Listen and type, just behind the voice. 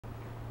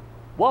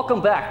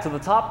Welcome back to the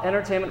Top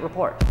Entertainment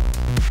Report.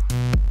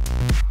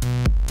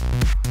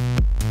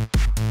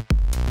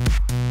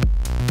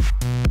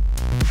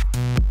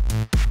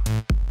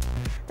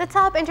 The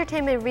Top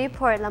Entertainment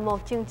Report là một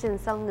chương trình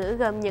song ngữ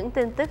gồm những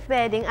tin tức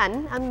về điện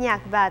ảnh, âm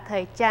nhạc và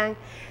thời trang.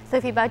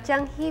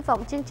 SophieBaoTran hy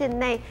vọng chương trình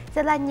này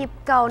sẽ là nhịp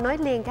cầu nối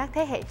liền các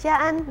thế hệ cha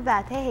anh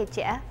và thế hệ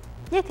trẻ,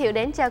 giới thiệu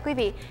đến cho quý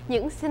vị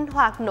những sinh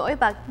hoạt nổi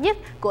bật nhất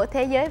của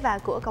thế giới và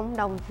của cộng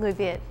đồng người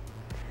Việt.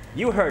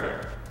 You heard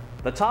it.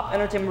 The Top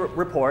Entertainment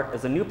Report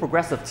is a new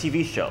progressive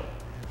TV show.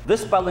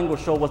 This bilingual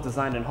show was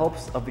designed in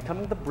hopes of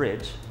becoming the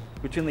bridge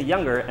between the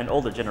younger and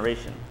older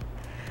generation.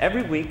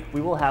 Every week,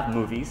 we will have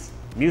movies,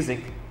 music,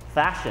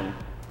 fashion,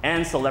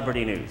 and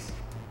celebrity news.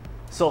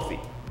 Sophie,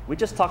 we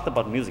just talked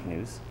about music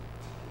news.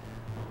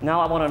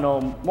 Now I want to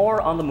know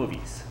more on the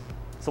movies.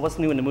 So what's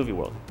new in the movie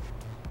world?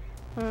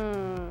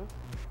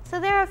 So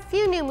there are a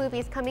few new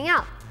movies coming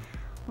out.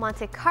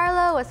 Monte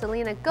Carlo with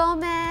Selena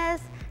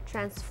Gomez,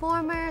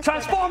 Transformers.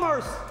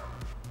 Transformers!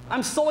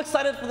 I'm so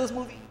excited for this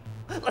movie.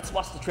 Let's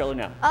watch the trailer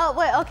now. Oh,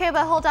 wait, okay,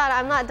 but hold on.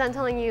 I'm not done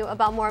telling you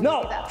about more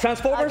movies. No,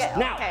 Transformers, okay,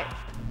 now. Okay.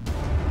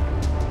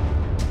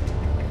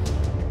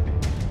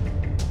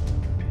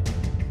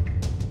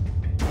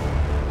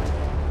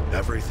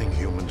 Everything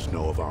humans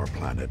know of our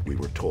planet, we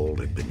were told,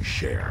 had been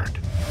shared.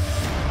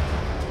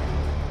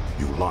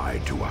 You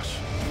lied to us.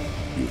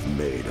 You've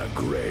made a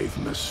grave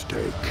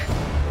mistake.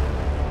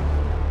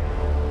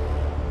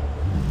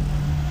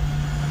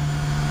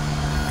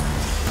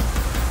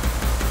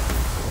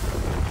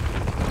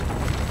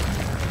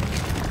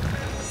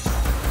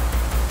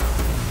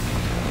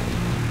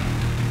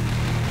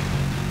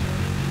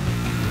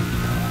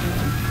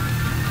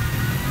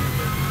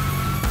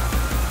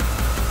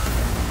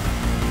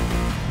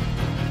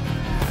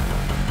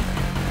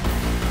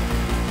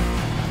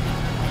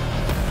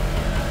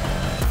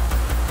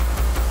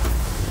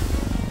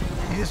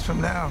 Years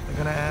from now, they're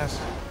gonna ask,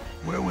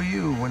 where were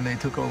you when they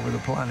took over the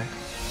planet?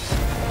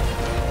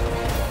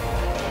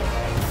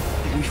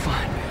 You'll be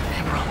fine,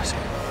 I promise.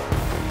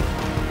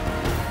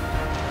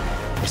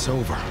 It's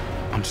over.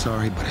 I'm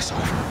sorry, but it's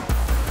over.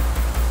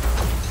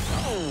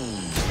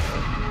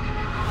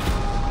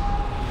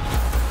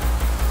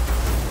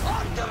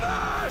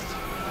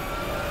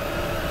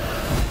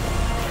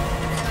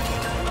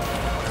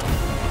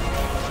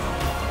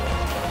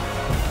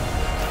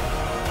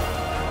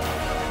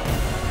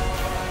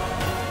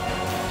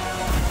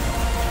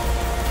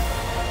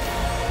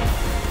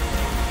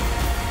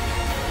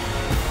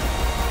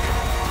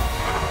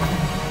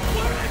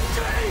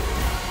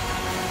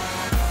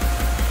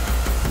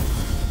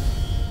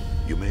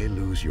 You may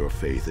lose your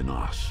faith in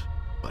us,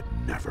 but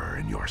never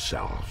in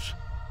yourselves.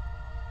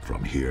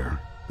 From here,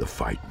 the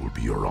fight will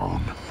be your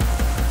own.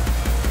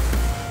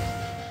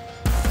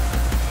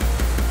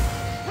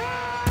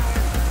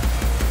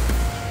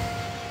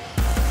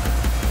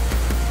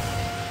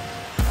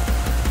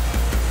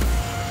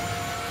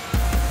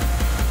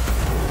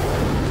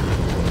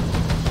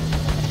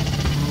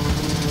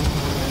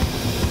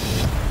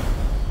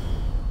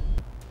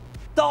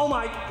 Oh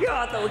my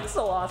God, that looks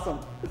so awesome.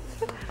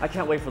 I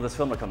can't wait for this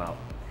film to come out.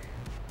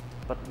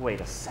 But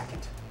wait a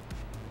second.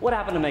 What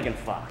happened to Megan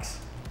Fox?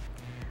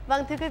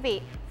 Vâng, thưa quý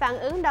vị, phản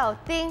ứng đầu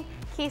tiên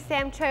khi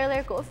xem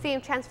trailer của phim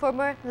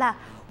Transformers là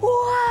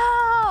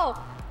wow!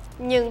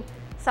 Nhưng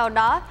sau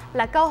đó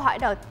là câu hỏi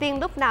đầu tiên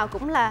lúc nào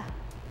cũng là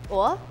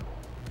ủa,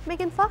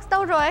 Megan Fox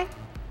đâu rồi?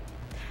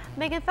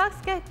 Megan Fox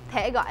có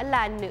thể gọi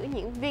là nữ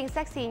diễn viên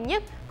sexy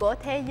nhất của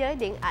thế giới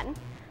điện ảnh.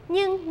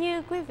 Nhưng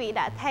như quý vị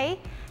đã thấy,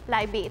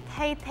 lại bị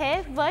thay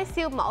thế với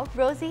siêu mẫu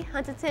Rosie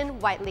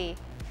Huntington-Whiteley.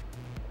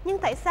 Nhưng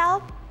tại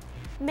sao?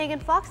 Megan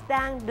Fox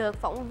đang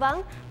được phỏng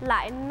vấn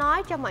lại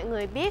nói cho mọi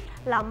người biết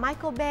là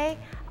Michael Bay,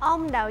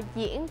 ông đạo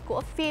diễn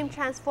của phim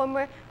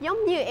Transformers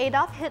giống như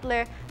Adolf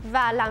Hitler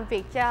và làm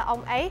việc cho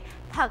ông ấy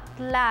thật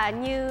là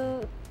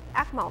như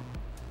ác mộng.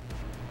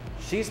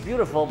 She's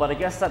beautiful, but I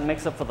guess that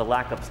makes up for the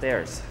lack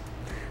upstairs.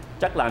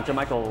 Chắc làm cho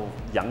Michael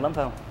giận lắm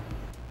phải không?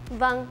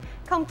 Vâng,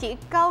 không chỉ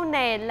câu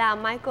này là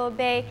Michael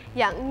Bay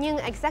giận, nhưng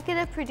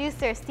Executive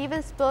Producer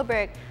Steven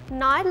Spielberg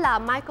nói là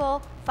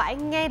Michael phải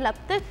ngay lập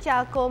tức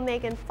cho cô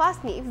Megan Fox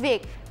nghỉ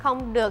việc,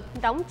 không được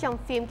đóng trong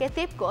phim kế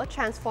tiếp của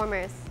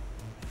Transformers.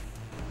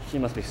 She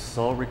must be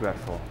so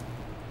regretful.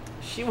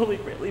 She will be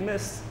greatly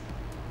missed.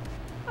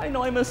 I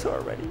know I miss her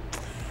already.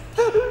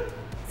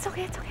 It's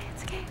okay, it's okay,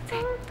 it's okay, it's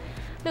okay.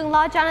 Đừng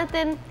lo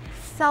Jonathan,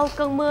 sau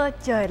cơn mưa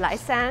trời lại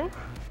sáng.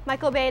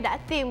 Michael Bay đã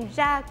tìm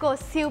ra cô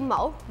siêu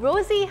mẫu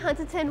Rosie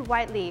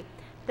Huntington-Whiteley.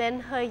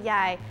 Tên hơi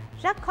dài,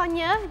 rất khó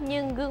nhớ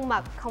nhưng gương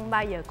mặt không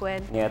bao giờ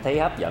quên. Nghe thấy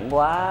hấp dẫn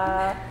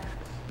quá.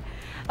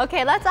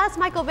 Okay, let's ask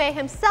Michael Bay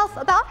himself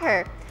about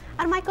her.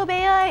 Anh Michael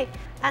Bay ơi,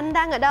 anh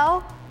đang ở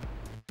đâu?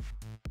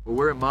 Well,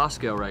 we're in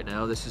Moscow right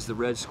now. This is the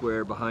red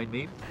square behind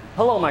me.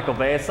 Hello, Michael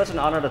Bay. It's such an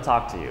honor to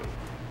talk to you.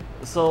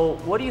 So,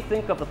 what do you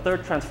think of the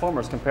third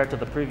Transformers compared to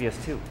the previous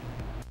two?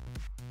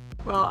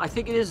 Well, I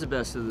think it is the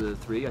best of the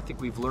three. I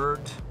think we've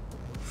learned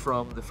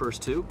from the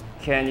first two.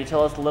 Can you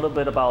tell us a little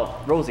bit about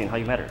Rosie and how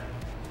you met her?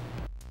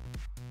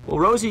 Well,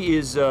 Rosie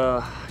is,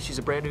 she's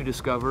a brand new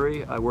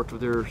discovery. I worked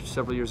with her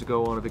several years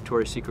ago on a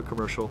Victoria's Secret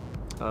commercial.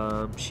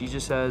 She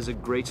just has a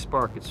great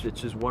spark. It's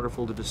just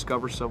wonderful to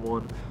discover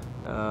someone.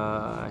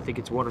 I think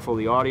it's wonderful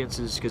the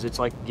audiences because it's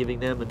like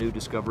giving them a new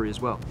discovery as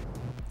well.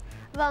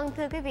 Vâng,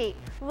 thưa quý vị,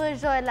 vừa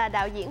rồi là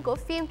đạo diễn của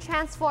phim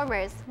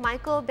Transformers,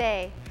 Michael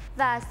Bay.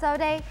 Và sau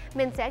đây,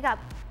 mình sẽ gặp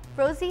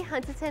Rosie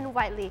Huntington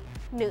Whiteley,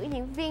 nữ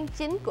diễn viên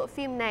chính của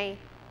phim này.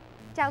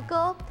 Chào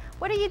cô,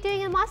 what are you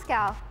doing in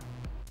Moscow?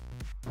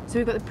 So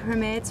we've got the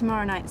premiere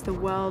tomorrow night. It's the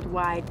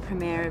worldwide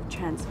premiere of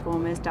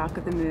Transformers Dark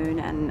of the Moon,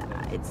 and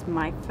it's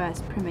my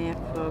first premiere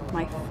for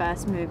my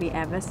first movie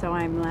ever, so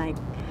I'm like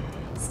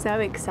so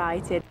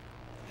excited.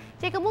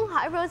 Jay có muốn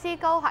hỏi Rosie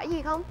câu hỏi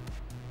gì không?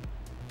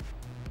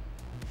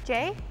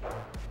 Jay?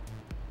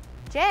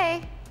 Jay?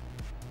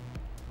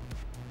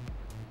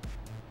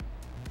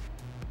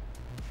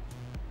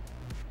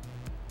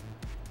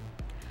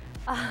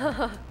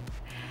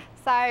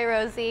 Sorry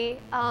Rosie.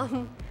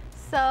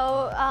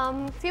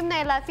 Phim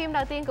này là phim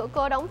đầu tiên của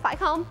cô đóng phải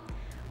không?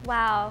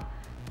 Wow.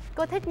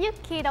 Cô thích nhất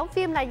khi đóng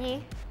phim là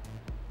gì?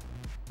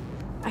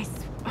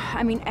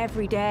 I mean,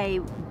 every day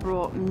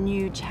brought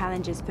new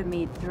challenges for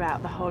me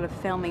throughout the whole of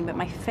filming, but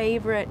my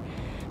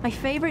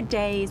favorite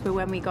days were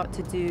when we got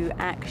to do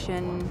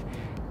action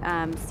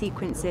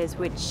sequences,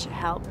 which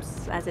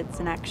helps as it's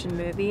an action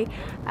movie.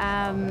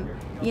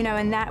 You know,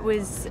 and that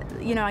was,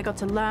 you know, I got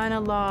to learn a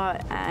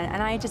lot,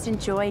 and I just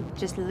enjoyed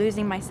just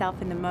losing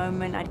myself in the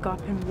moment. I'd go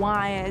up in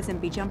wires and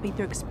be jumping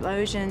through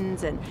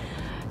explosions and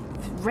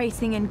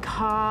racing in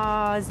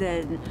cars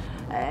and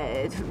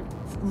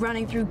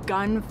running through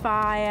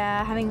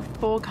gunfire, having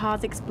 4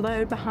 cars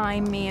explode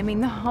behind me. I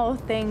mean, the whole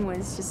thing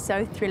was just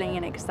so thrilling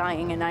and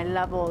exciting, and I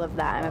love all of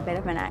that. I'm a bit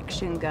of an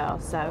action girl,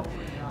 so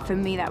for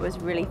me that was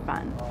really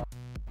fun.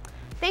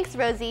 Thanks,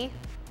 Rosie.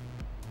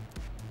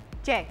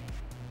 Jay.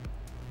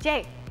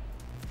 Jay.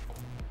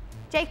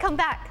 Jay, come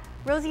back.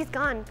 Rosie's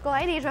gone. Cô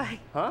ấy đi rồi.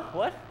 Huh?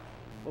 What?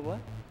 What?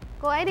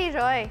 Cô ấy đi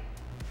rồi.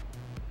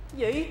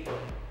 Gì?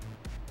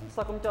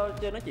 Sao không cho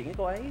Jay nói chuyện với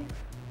cô ấy?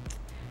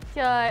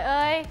 Trời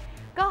ơi,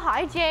 có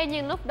hỏi Jay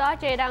nhưng lúc đó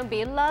Jay đang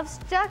bị love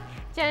struck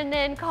cho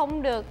nên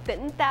không được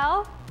tỉnh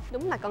táo.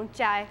 Đúng là con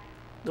trai.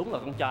 Đúng là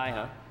con trai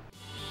hả?